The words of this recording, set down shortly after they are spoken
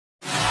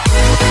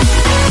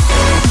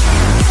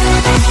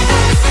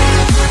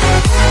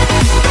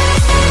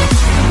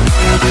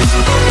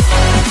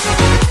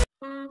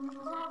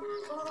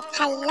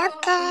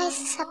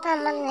അപ്പം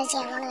നമ്മളെന്താ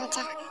ചെയ്യാൻ പോകുന്നത്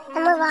വെച്ചാൽ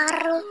നമ്മൾ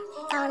വേറൊരു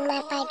ടൗൺ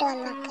മാപ്പായിട്ട്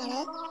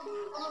വന്നൊക്കെയാണ്.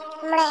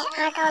 നമ്മുടെ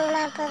ആ ടൗൺ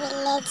മാപ്പ്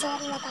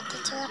വില്ലേജറിനെ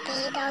പറ്റിച്ചു. അപ്പോൾ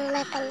ഈ ടൗൺ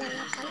മാപ്പ് എന്താണെന്ന്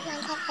നോക്കാം.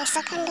 നല്ല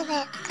രസമൊക്കെ ഉണ്ട്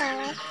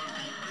കാണാൻ.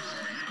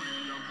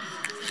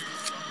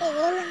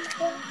 ഇത്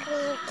നമുക്ക്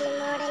ക്രിയേറ്റീവ്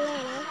മോഡ്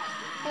തന്നെയാണ്.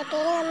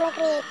 മറ്റേത് നമ്മൾ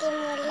ക്രിയേറ്റീവ്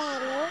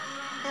മോഡിലായിരുന്നു.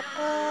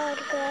 അപ്പോൾ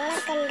ഒരു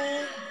ഗോളൊക്കെ ഉണ്ട്.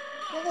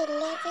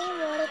 വില്ലേജ്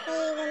മോഡിഫൈ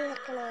ചെയ്ത്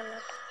നിൽക്കണമെന്ന്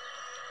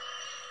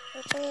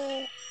നമുക്ക്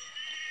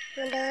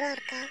ഡോർ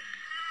തുറക്കാം.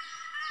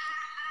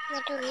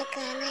 എന്നിട്ട് ഉള്ളിൽ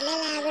കയറാം. നല്ല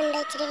ലാഗുണ്ട്.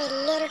 ഇച്ചിരി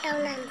വലിയൊരു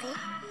ടൗണാണിത്.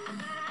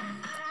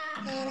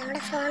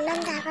 നമ്മുടെ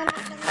ഫോണിലൊന്നും താക്കാൻ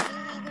പറ്റുന്ന നല്ല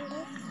ലാഗുണ്ട്.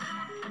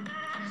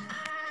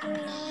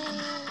 പിന്നെ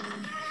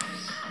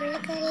ഉള്ളിൽ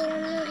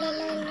കയറിയൊന്നും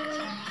ഇല്ലല്ലോ എൻ്റെ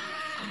ഉള്ളിൽ.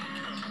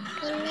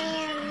 പിന്നെ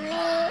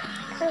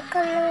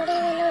നമുക്കൊന്നും കൂടി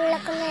ഇതിൻ്റെ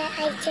ഉള്ളിലൊക്കെ ഒന്ന്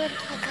അയച്ചു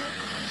കൊടുത്ത് നോക്കാം.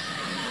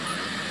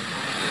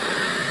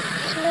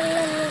 ഇതിൻ്റെ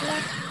ഉള്ളിലൊന്നുമില്ല.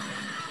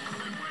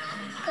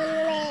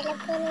 ഒന്ന് മേലെ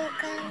പോയി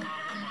നോക്കാം.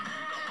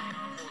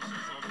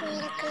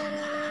 മേലെ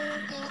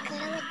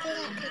കയറാൻ പറ്റില്ല.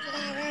 അത്രയ്ക്ക്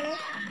ലാഗാണ്.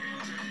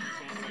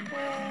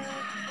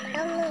 ഇവിടെ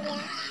ഒന്നുമില്ല.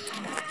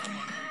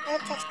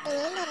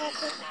 ജസ്റ്റിനെയും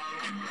തരാത്തി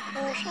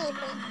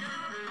ദോഷമായിപ്പോയി.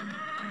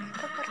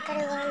 അപ്പോൾ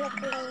പുറത്തൊരു ഗോൾ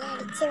നിൽക്കണ്ട. അതിനെ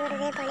അടിച്ച്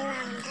വെറുതെ പണി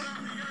വാങ്ങണ്ട.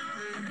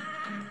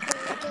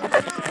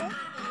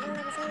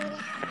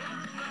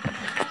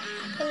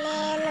 പിന്നെ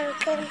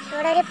നമുക്ക്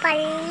ഇവിടെ ഒരു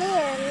പള്ളി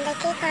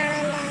എന്തൊക്കെ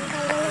കാണാനുണ്ടാകും.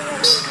 കയ്യിൽ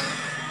പോകാം.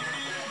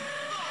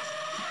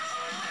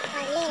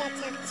 പള്ളിയല്ല,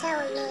 ചർച്ച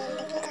ഉള്ളി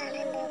എന്തൊക്കെ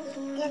കാണാനുണ്ട്.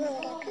 ഇതിലൊന്നും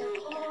കൂടെയൊക്കെ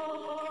കിട്ടും.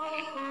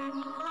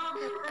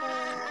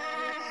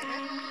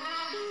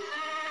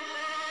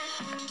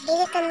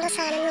 ഇതൊക്കെ എന്താ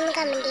സാധനം ഒന്ന്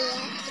കമൻറ്റ് ചെയ്യുക.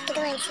 എനിക്കിത്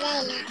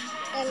മനസ്സിലായില്ല.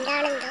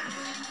 എന്താണെന്തോ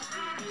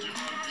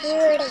ഈ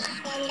വീട്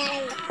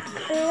എന്താണെന്തോ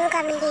ഒന്ന്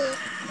കമൻറ്റ് ചെയ്യും.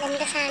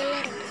 എന്താ സാധനം എന്ന്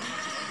അറിയില്ല.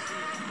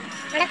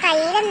 നമ്മുടെ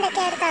കയ്യിൽ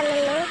എന്തൊക്കെ അവർ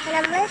തന്നു.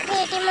 നമ്മൾ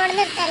ക്രിയേറ്റീവ് മോഡിൽ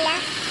നിർത്തല്ല,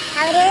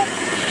 അവർ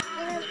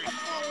നമുക്ക്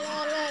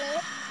തന്നെയാണ്.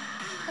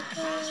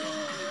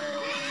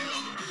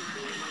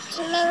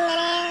 പിന്നെ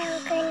ഇങ്ങനെ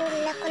നമുക്ക് ഇതിൻ്റെ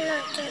ഉള്ളിലൊക്കെ ഒന്ന്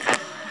നോക്കി നോക്കാം.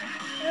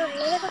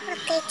 ഉള്ളിലിപ്പോൾ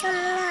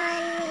പ്രത്യേകിച്ചൊന്നും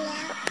കാണാനൊന്നുമില്ല.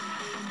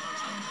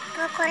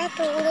 അപ്പോൾ കുറേ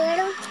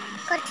തൂണുകളും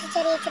കുറച്ച്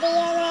ചെറിയ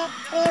ചെറിയ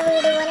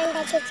വീട് പോലെ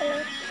ഉണ്ടാക്കി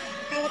വെച്ചിരുന്നു.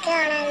 അതൊക്കെ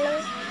കാണാനുള്ളൂ.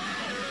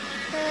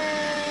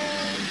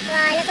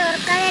 വാല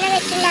തുറക്കാൻ തന്നെ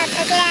പറ്റില്ല.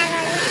 അത്രയ്ക്ക്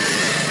ലാഗാണ്.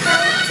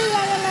 ക്രൗച്ച്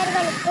ചെയ്യാൻ തന്നെ ഒരു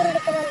മണിക്കൂർ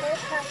എടുക്കുന്നുണ്ട്.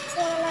 ക്രൗച്ച്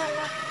ചെയ്യാൻ നല്ല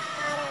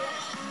പാടാണ്.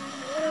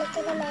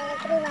 വിളിച്ചത്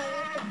മേലത്തിൽ വഴി